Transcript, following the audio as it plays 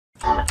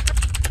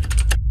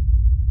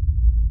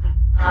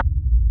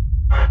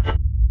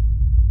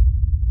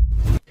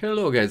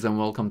Hello guys and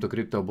welcome to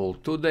Crypto Bull.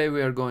 Today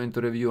we are going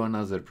to review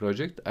another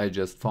project. I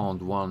just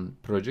found one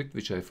project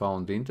which I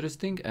found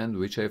interesting and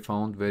which I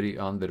found very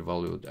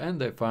undervalued,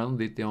 and I found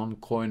it on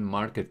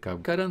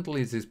CoinMarketCap.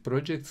 Currently this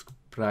project's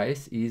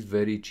price is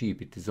very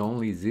cheap. It is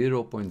only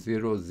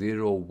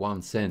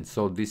 0.001 cent,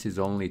 so this is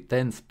only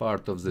 10th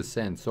part of the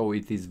cent, so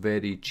it is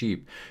very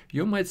cheap.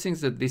 You might think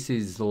that this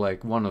is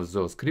like one of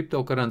those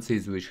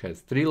cryptocurrencies which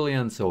has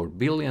trillions or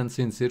billions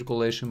in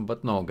circulation,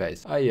 but no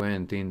guys. I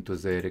went into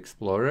their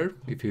Explorer.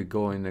 If you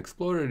go in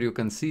Explorer you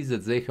can see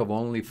that they have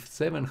only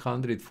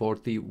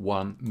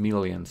 741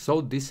 million,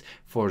 so this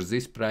for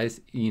this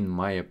price in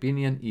my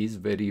opinion is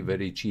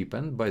very cheap.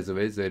 And by the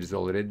way, there is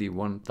already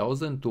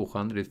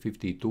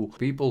 1252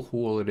 people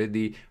who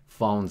already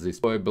found this.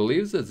 So I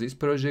believe that this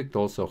project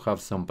also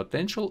has some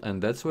potential,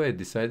 and that's why I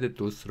decided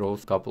to throw a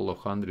couple of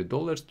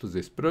 $100 to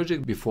this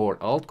project before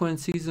altcoin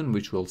season,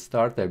 which will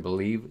start I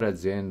believe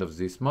at the end of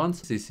this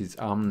month. This is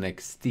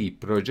Amnext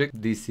project.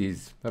 This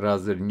is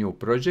rather new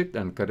project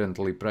and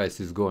currently price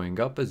is going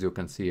up. As you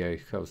can see, I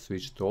have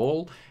switched to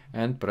all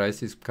and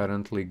price is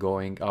currently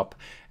going up.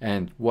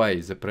 And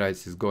why the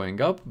price is going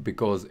up?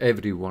 Because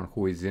everyone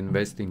who is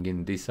investing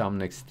in this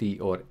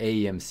Amnext or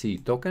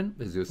AMC token,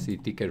 as you see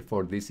ticker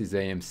for this is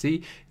AMC,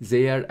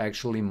 they are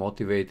actually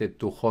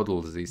motivated to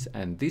hodl this,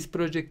 and this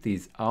project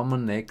is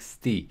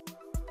Amnext.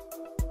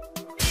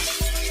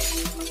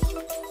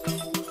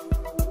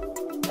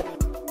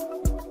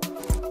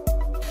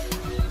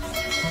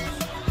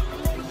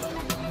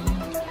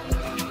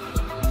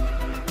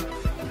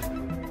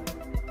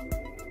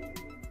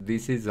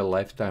 This is a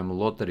lifetime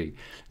lottery.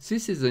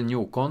 This is a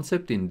new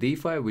concept in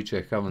DeFi which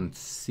I haven't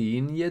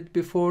seen yet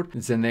before.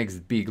 The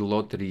next big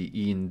lottery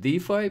in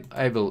DeFi.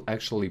 I will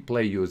actually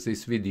play you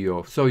this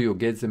video so you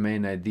get the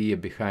main idea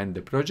behind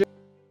the project.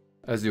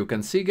 As you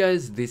can see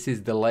guys, this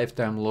is the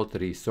lifetime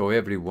lottery, so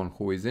everyone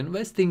who is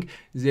investing,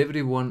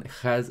 everyone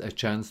has a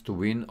chance to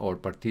win or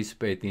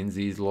participate in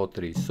these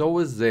lotteries. So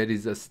as there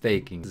is a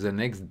staking, the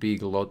next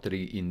big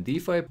lottery in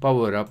DeFi,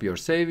 power up your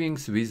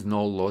savings with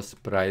no loss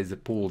prize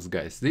pools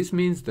guys. This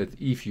means that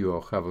if you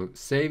have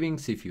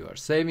savings, if you are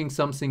saving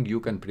something,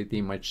 you can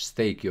pretty much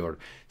stake your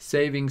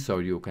savings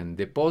or you can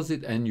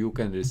deposit and you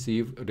can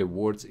receive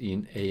rewards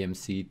in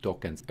AMC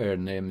tokens,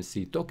 earn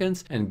AMC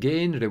tokens and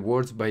gain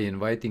rewards by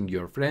inviting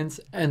your friends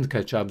and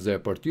catch up the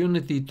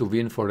opportunity to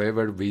win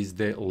forever with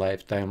the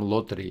lifetime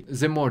lottery.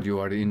 The more you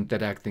are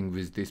interacting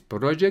with this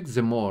project,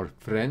 the more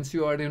friends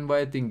you are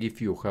inviting.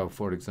 If you have,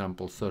 for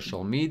example,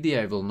 social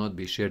media, I will not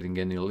be sharing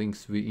any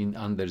links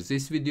under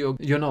this video.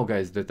 You know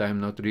guys that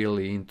I'm not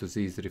really into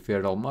these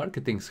referral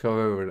marketings,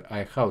 however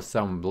I have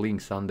some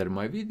links under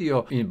my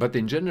video, but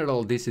in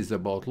general this is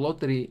about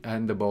lottery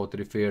and about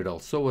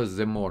referral. So as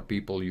the more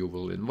people you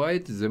will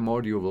invite, the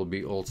more you will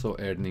be also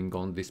earning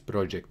on this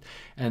project.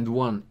 And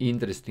one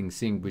interesting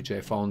thing which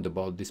I found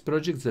about this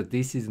project, that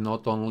this is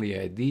not only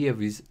idea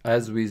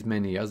as with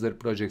many other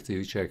projects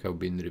which I have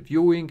been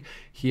reviewing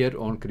here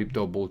on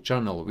Crypto Bull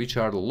channel, which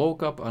are low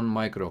cap and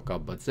micro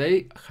cap, but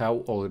they have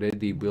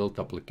already built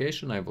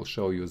application. I will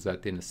show you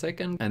that in a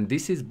second. And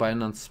this is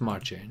Binance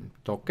Smart Chain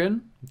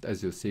token.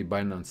 As you see,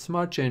 Binance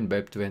Smart Chain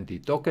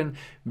BEP20 token,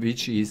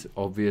 which is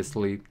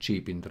obviously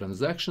cheap in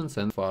transactions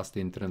and fast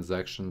in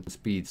transaction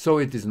speed. So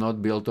it is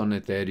not built on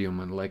Ethereum,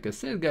 and like I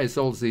said guys,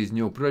 all these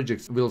new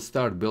projects will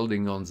start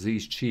building on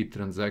these cheap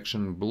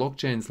transaction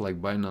blockchains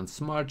like Binance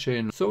Smart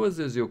Chain. So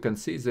as you can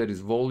see, there is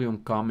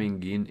volume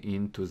coming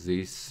into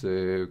this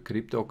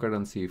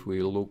cryptocurrency. If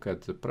we look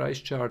at the price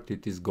chart,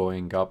 it is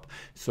going up,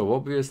 so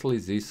obviously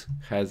this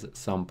has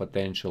some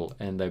potential,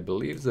 and I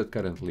believe that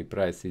currently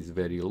price is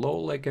very low,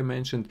 like I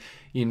mentioned,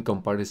 in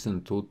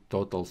comparison to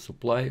total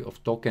supply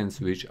of tokens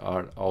which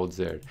are out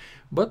there.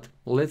 But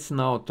let's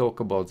now talk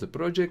about the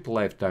project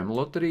Lifetime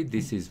Lottery.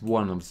 This is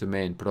one of the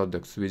main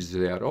products which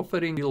they are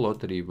offering, a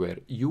lottery where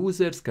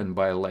users can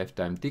buy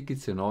lifetime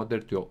tickets in order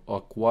to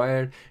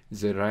acquire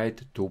the right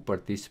to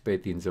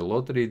participate in the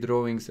lottery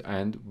drawings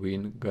and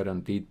win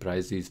guaranteed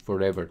prizes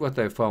forever. What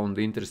I found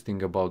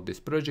interesting about this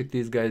project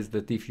is guys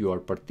that if you are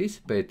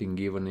participating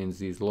even in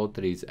these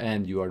lotteries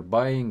and you are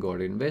buying or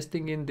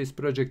investing in this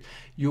project,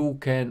 you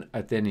can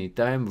at any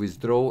time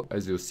withdraw.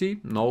 As you see,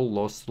 no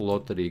loss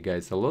lottery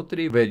guys, a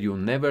lottery where you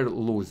never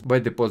lose. By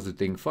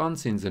depositing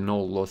funds in the no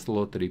loss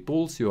lottery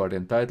pools, you are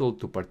entitled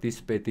to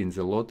participate in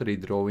the lottery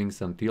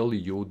drawings until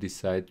you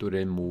decide to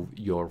remove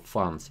your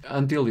funds.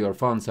 Until your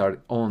funds are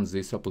on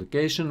this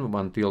application,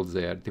 until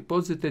they are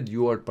deposited,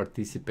 you are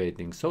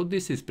participating. So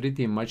this is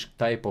pretty much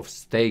type of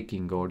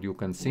staking, or you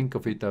can think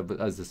of it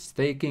as a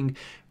staking,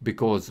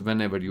 because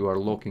whenever you are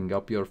locking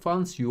up your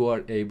funds, you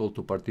are able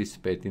to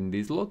participate in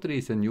these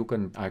lotteries and you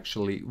can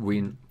actually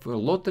win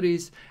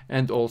lotteries.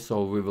 And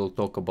also we will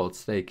talk about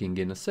staking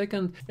in a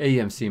second.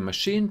 AMC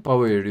machine,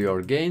 power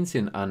your gains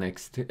in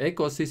Amnext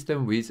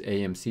ecosystem with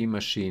AMC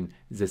machine,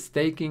 the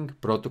staking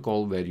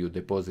protocol where you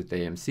deposit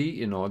AMC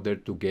in order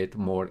to get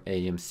more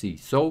AMC.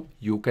 So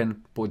you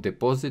can put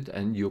deposit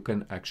and you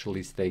can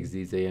actually stake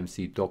these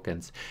AMC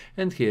tokens.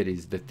 And here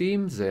is the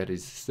team, there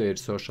is their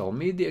social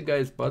media,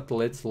 guys, but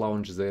let's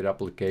launch their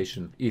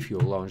application. If you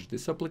launch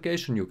this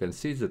application, you can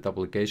see that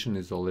application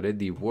is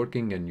already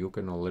working and you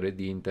can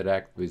already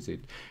interact with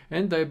it.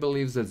 And I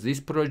believe that this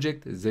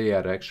project, they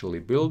are actually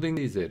building,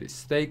 there is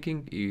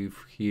staking.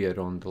 If here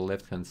on the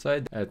left hand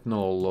side at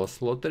no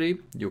loss lottery,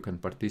 you can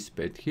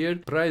participate here.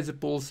 Prize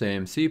pools,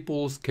 AMC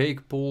pools,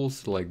 cake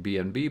pools like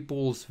BNB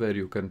pools, where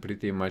you can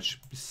pretty much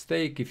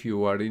stake if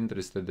you are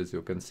interested. As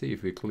you can see,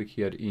 if we click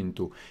here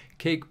into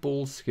cake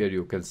pools, here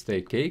you can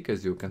stake cake,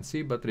 as you can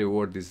see, but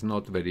reward is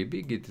not very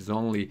big, it is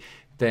only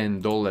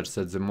 $10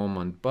 at the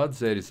moment. But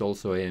there is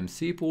also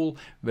AMC pool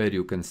where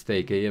you can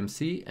stake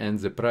AMC, and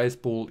the prize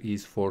pool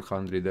is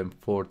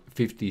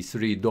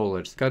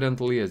 $453.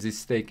 Currently, as this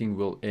staking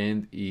will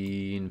end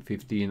in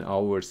 15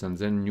 hours, and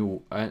then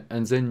new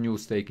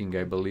staking,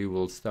 I believe,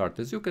 will start.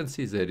 As you can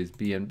see, there is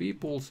BNB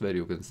pools where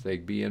you can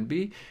stake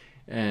BNB.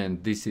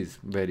 And this is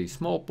very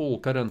small pool.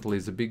 Currently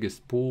the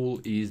biggest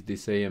pool is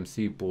this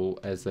AMC pool,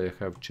 as I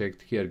have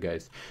checked here,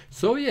 guys.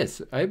 So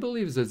yes, I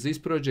believe that this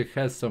project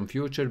has some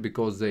future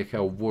because they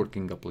have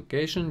working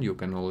application, you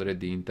can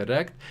already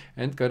interact,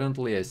 and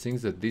currently I think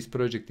that this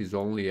project is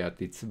only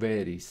at its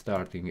very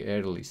starting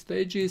early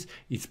stages.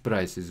 Its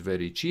price is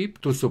very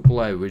cheap to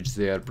supply which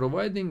they are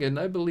providing, and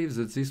I believe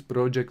that this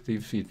project,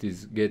 if it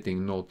is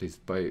getting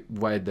noticed by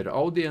wider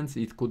audience,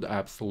 it could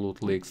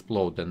absolutely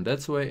explode, and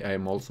that's why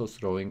I'm also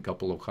throwing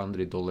couple of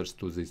 $100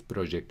 to this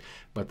project.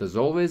 But as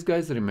always,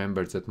 guys,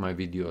 remember that my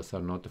videos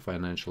are not a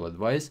financial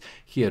advice.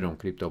 Here on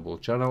Crypto Bull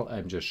channel,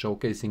 I'm just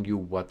showcasing you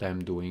what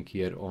I'm doing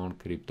here on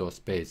crypto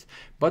space.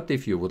 But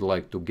if you would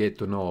like to get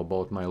to know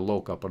about my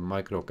low cap and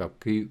micro cap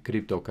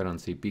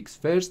cryptocurrency picks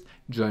first,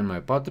 join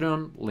my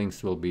Patreon.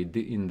 Links will be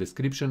in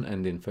description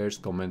and in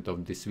first comment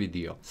of this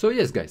video. So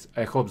yes, guys,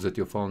 I hope that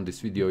you found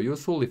this video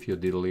useful. If you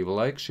did, leave a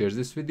like, share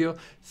this video,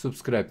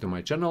 subscribe to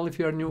my channel if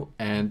you are new,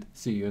 and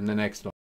see you in the next one.